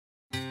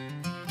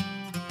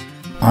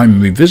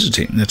I'm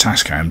revisiting the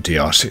TASCAM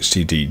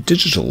DR60D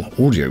digital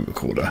audio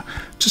recorder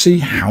to see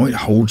how it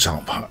holds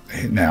up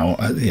now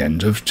at the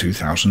end of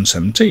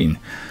 2017,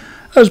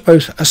 as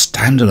both a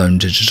standalone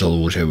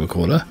digital audio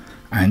recorder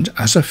and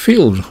as a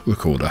field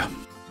recorder.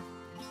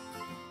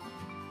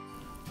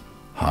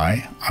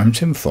 Hi, I'm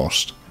Tim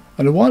Frost,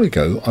 and a while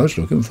ago I was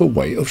looking for a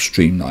way of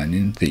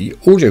streamlining the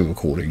audio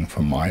recording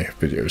from my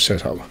video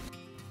setup.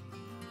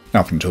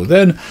 Up until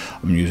then,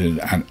 I'm using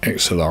an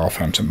XLR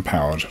phantom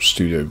powered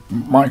studio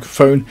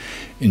microphone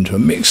into a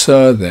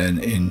mixer, then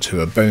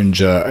into a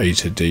Behringer A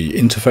to D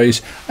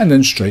interface, and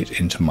then straight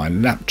into my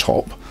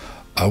laptop,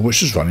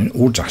 which is running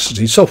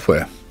Audacity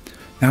software.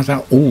 Now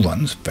that all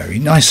runs very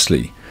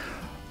nicely,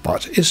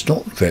 but it's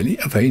not really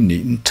a very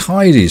neat and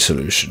tidy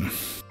solution.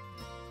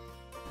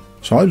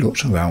 So I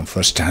looked around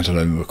for a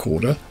standalone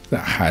recorder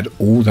that had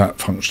all that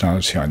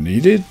functionality I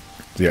needed,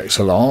 the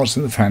XLRs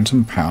and the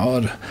phantom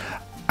powered,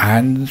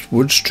 and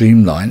would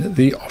streamline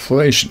the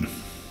operation.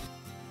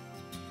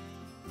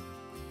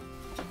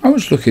 I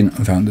was looking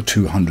around the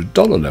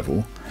 $200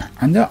 level,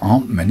 and there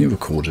aren't many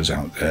recorders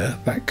out there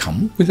that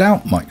come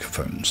without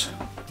microphones.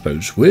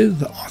 Those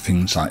with are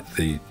things like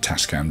the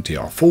TASCAM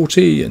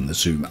DR40 and the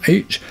Zoom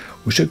H,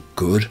 which are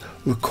good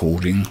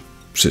recording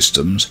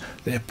systems.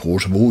 They're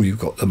portable, you've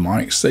got the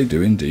mics, they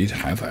do indeed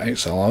have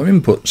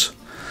XLR inputs.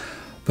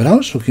 But I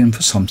was looking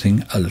for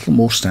something a little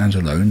more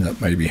standalone that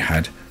maybe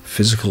had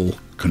physical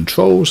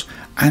controls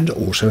and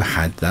also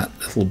had that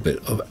little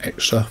bit of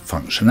extra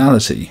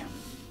functionality.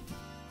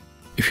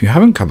 If you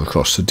haven't come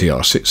across the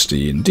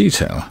DR60D in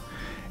detail,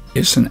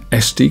 it's an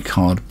SD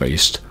card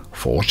based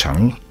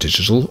 4-channel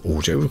digital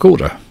audio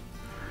recorder.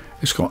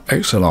 It's got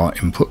XLR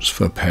inputs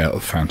for a pair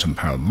of phantom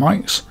powered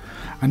mics,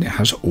 and it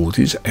has all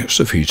these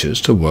extra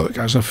features to work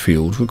as a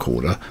field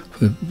recorder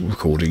for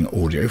recording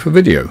audio for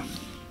video.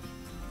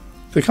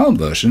 The current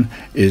version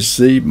is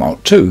the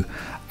Mark II,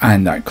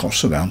 and that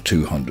costs around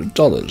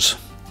 $200.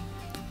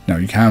 Now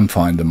you can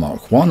find the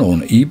Mark I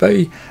on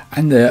eBay,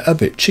 and they're a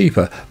bit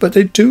cheaper, but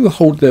they do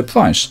hold their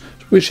price,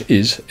 which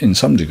is, in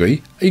some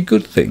degree, a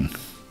good thing.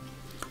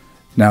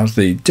 Now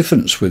the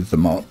difference with the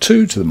Mark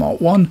II to the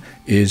Mark I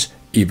is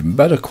even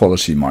better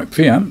quality mic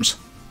preamps.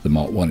 The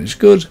Mark I is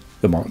good,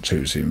 the Mark II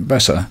is even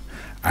better,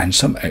 and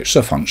some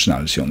extra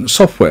functionality on the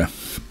software.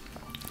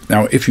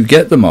 Now if you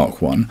get the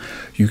Mark I,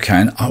 you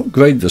can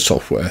upgrade the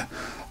software,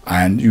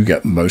 and you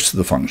get most of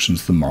the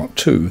functions of the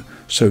Mark II,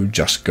 so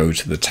just go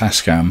to the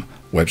TASCAM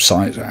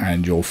website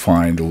and you'll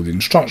find all the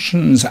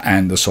instructions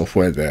and the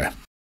software there.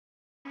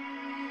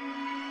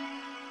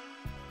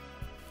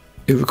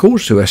 It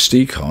records to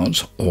SD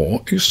cards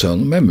or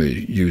external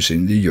memory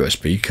using the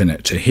USB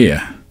connector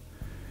here.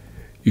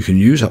 You can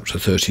use up to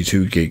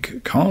 32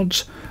 gig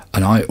cards,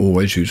 and I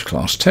always use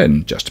class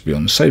 10 just to be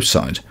on the safe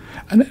side,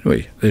 and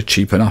anyway, they're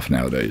cheap enough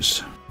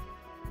nowadays.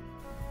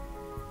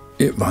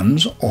 It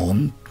runs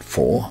on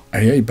 4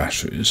 AA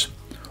batteries,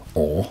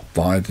 or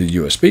via the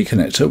USB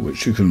connector,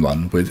 which you can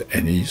run with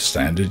any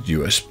standard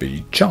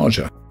USB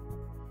charger.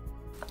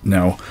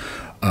 Now,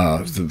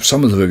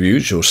 some of the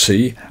reviews you'll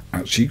see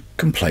actually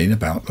complain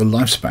about the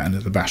lifespan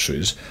of the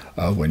batteries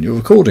when you're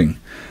recording.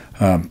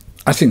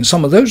 I think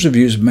some of those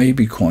reviews may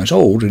be quite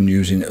old and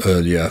using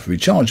earlier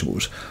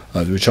rechargeables.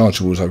 The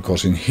rechargeables I've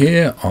got in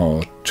here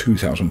are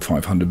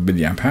 2500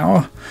 milliamp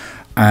hour,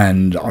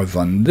 and I've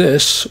run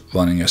this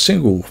running a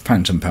single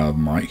phantom powered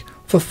mic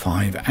for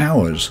 5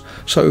 hours.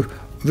 So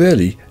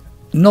really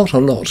not a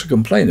lot to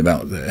complain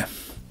about there.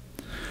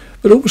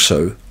 But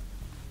also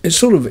it's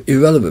sort of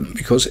irrelevant,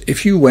 because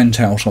if you went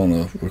out on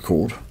a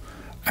record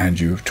and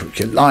you took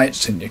your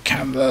lights and your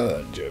camera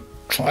and your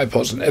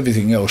tripods and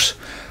everything else,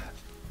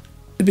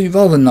 it'd be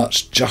rather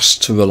nuts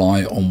just to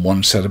rely on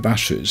one set of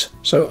batteries.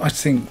 So I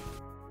think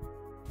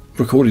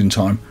recording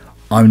time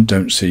I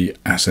don't see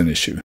as an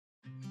issue.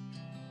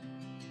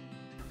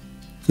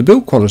 The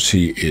build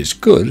quality is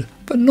good,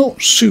 but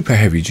not super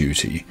heavy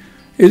duty.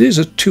 It is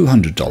a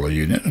 $200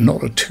 unit and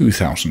not a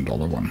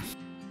 $2,000 one.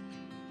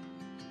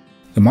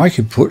 The mic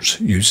inputs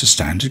use the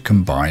standard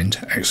combined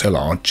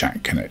XLR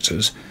jack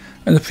connectors,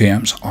 and the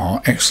preamps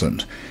are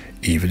excellent,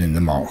 even in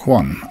the Mark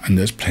I, and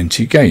there's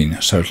plenty gain,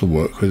 so it'll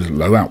work with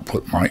low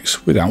output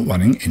mics without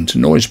running into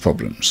noise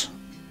problems.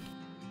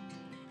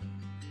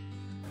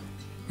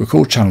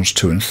 Record channels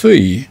 2 and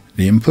 3,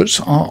 the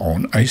inputs are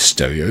on a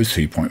stereo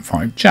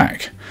 3.5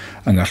 jack,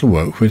 and that'll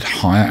work with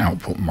higher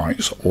output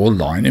mics or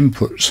line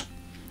inputs.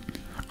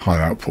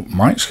 Higher output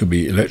mics could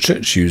be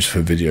electrics used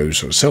for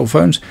videos or cell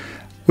phones,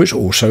 which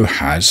also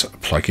has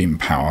plug-in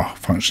power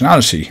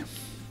functionality.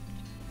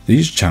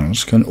 These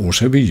channels can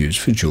also be used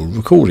for dual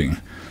recording.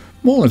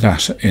 More of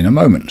that in a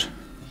moment.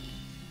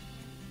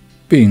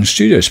 Being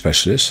studio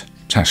specialists,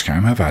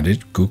 TASCAM have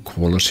added good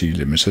quality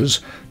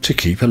limiters to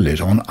keep a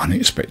lid on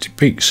unexpected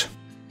peaks.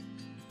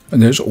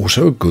 And there's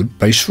also a good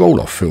bass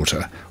roll-off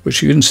filter,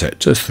 which you can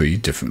set to 3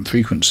 different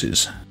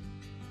frequencies.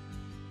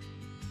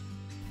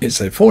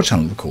 It's a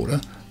 4-channel recorder,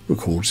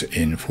 records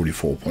in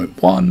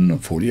 44.1,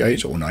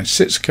 48 or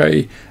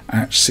 96K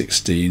at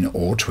 16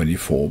 or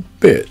 24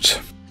 bit.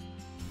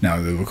 Now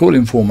the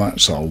recording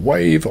formats are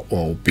WAV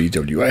or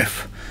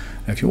BWF.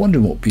 Now, if you're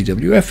wondering what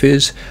BWF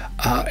is,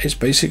 it's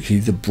basically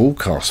the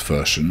broadcast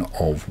version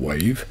of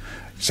WAV.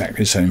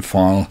 Exactly the same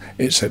file,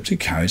 except it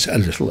carries a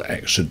little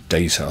extra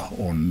data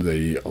on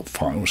the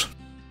files.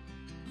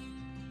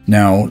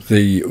 Now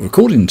the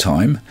recording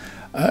time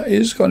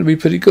is going to be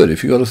pretty good.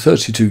 If you've got a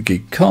 32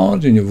 gig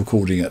card and you're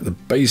recording at the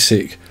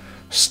basic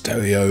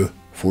stereo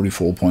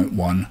 44.1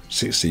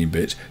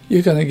 16-bit,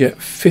 you're going to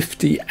get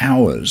 50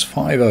 hours,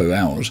 50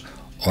 hours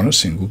on a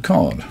single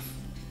card.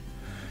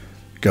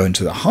 Going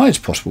to the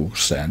highest possible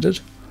standard,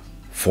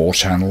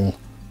 4-channel,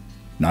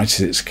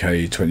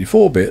 96K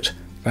 24-bit,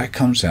 that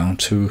comes down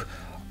to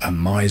a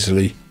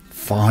miserly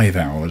 5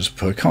 hours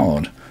per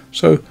card.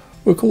 So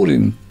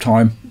recording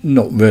time,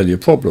 not really a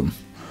problem.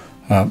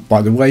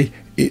 By the way,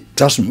 it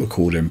doesn't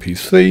record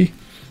MP3.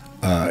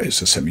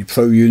 It's a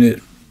semi-pro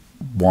unit.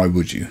 Why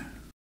would you?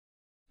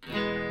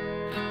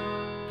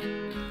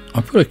 I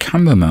put a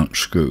camera mount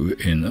screw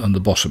in on the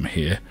bottom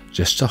here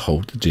just to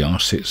hold the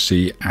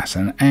DR60D at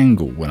an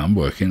angle when I'm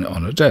working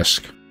on a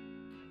desk.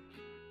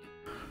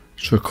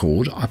 To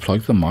record, I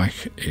plug the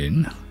mic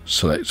in,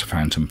 select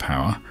phantom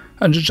power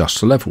and adjust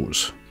the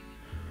levels.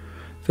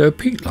 There are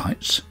peak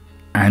lights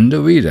and a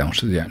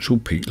readout of the actual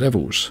peak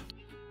levels.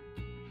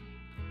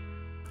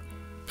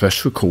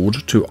 Press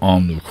record to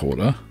arm the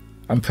recorder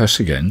and press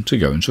again to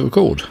go into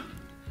record.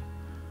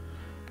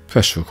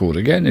 Press record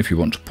again if you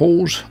want to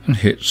pause and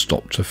hit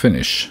stop to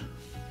finish.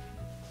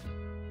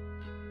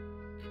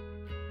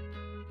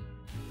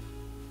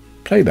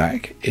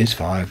 Playback is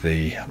via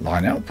the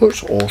line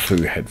outputs or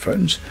through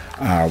headphones,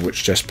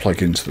 which just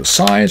plug into the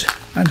side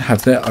and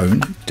have their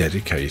own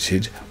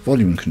dedicated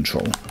volume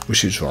control,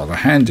 which is rather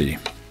handy.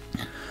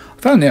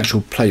 I found the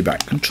actual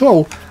playback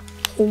control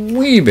a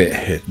wee bit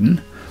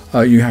hidden.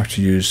 You have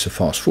to use the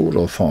fast forward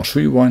or fast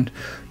rewind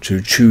to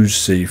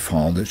choose the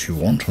file that you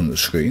want on the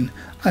screen,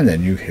 and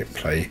then you hit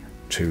play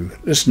to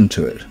listen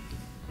to it.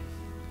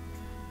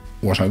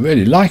 What I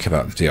really like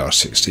about the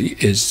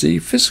DR60 is the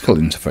physical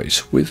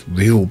interface with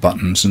real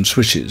buttons and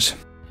switches.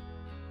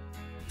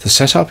 The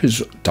setup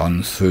is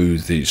done through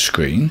the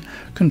screen,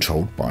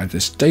 controlled by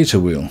this data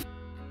wheel.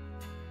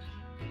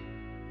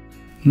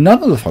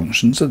 None of the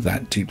functions are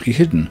that deeply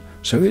hidden,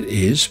 so it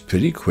is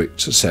pretty quick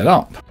to set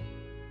up.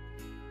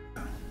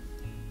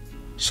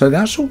 So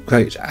that's all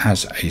great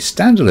as a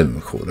standalone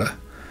recorder,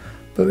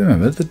 but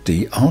remember the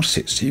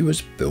DR60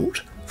 was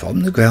built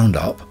from the ground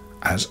up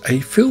as a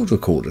field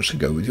recorder to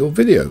go with your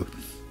video.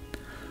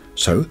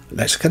 So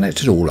let's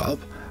connect it all up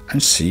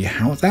and see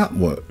how that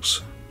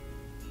works.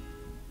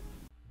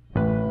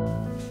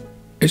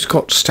 It's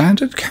got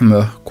standard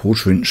camera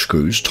 1/4 inch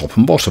screws top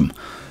and bottom,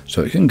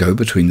 so it can go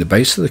between the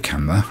base of the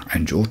camera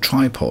and your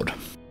tripod.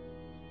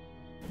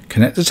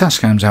 Connect the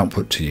TASCAM's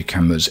output to your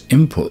camera's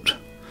input.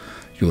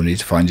 You'll need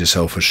to find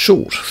yourself a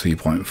short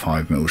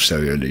 3.5mm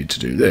stereo lead to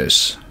do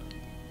this.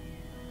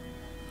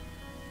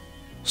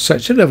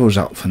 Set your levels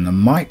up from the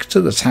mic to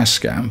the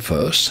TASCAM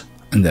first,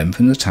 and then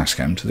from the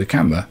TASCAM to the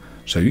camera,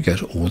 so you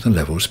get all the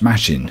levels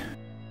matching.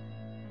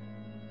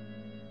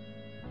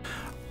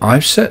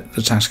 I've set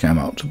the TASCAM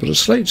up to put a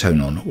slate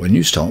tone on when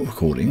you start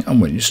recording and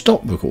when you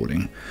stop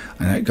recording,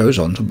 and that goes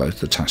on to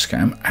both the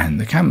TASCAM and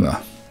the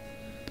camera.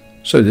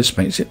 So this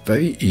makes it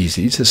very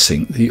easy to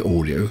sync the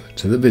audio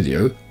to the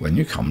video when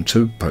you come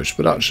to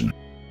post-production.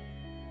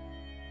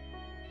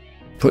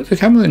 Put the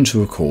camera into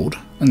record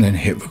and then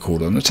hit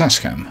record on the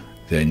TASCAM.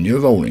 Then you're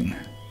rolling.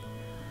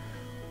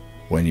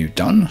 When you've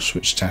done,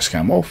 switch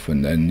TASCAM off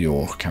and then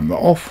your camera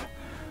off,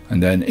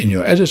 and then in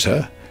your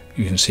editor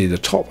you can see the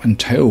top and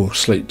tail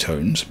slate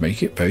tones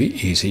make it very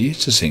easy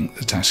to sync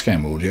the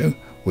TASCAM audio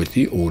with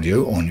the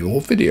audio on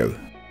your video.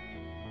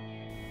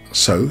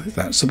 So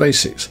that's the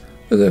basics,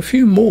 but there are a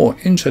few more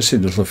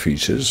interesting little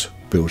features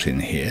built in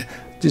here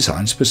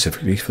designed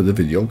specifically for the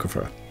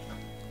videographer.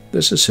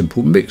 There's a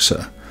simple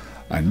mixer,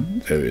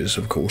 and there is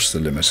of course the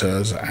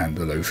limiters and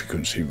the low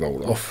frequency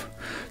roll off.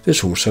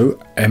 There's also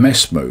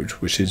MS mode,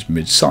 which is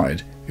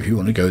mid-side if you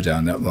want to go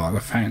down that rather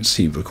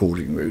fancy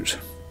recording route.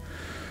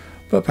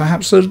 But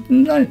perhaps the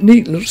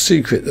neat little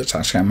secret that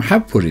TASCAM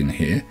have put in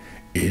here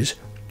is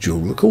dual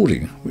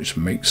recording, which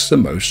makes the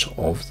most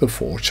of the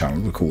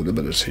 4-channel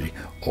recordability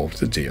of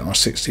the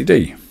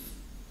DR60D.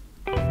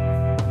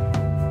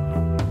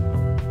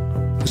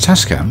 The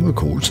TASCAM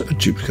records a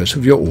duplicate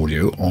of your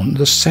audio on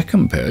the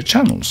second pair of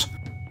channels,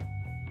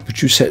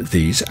 but you set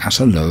these at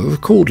a lower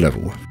record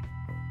level.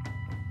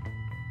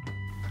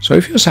 So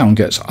if your sound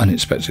gets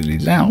unexpectedly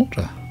loud,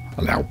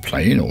 a loud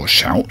plane or a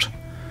shout,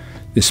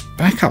 this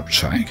backup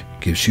track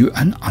gives you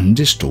an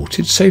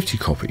undistorted safety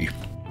copy.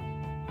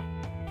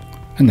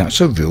 And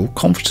that's a real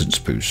confidence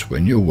boost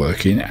when you're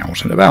working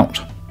out and about.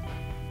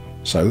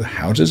 So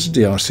how does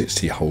the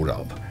DR60 hold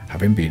up,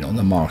 having been on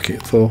the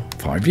market for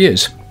 5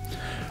 years?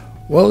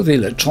 Well, the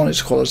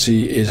electronics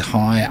quality is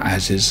high,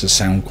 as is the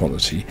sound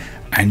quality,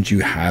 and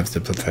you have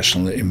the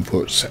professional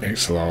inputs,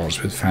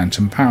 XLRs with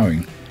phantom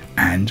powering,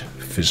 and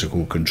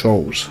physical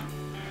controls.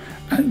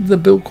 And the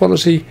build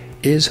quality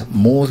is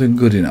more than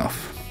good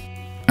enough.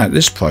 At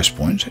this price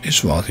point,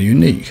 it's rather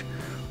unique,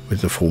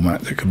 with the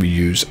format that can be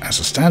used as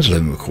a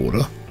standalone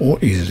recorder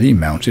or easily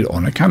mounted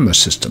on a camera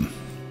system.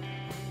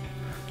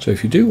 So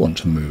if you do want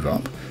to move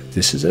up,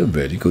 this is a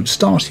really good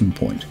starting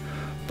point,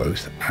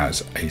 both as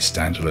a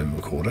standalone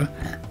recorder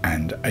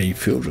and a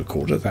field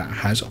recorder that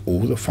has all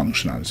the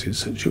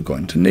functionalities that you're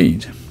going to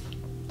need.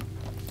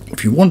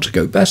 If you want to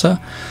go better,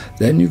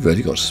 then you've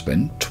really got to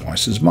spend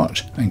twice as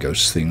much and go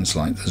to things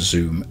like the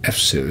Zoom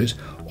F-Series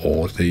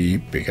or the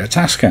bigger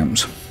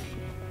TASCAMs.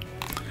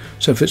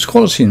 So for its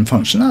quality and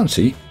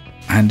functionality,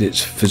 and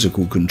its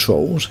physical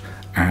controls,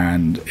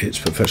 and its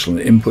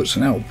professional inputs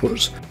and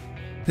outputs,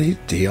 the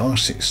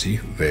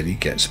DR60 really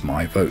gets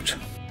my vote.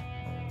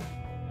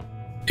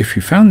 If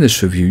you found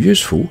this review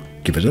useful,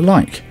 give it a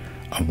like,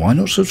 and why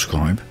not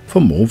subscribe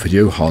for more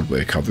video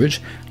hardware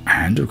coverage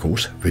and of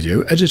course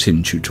video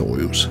editing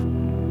tutorials.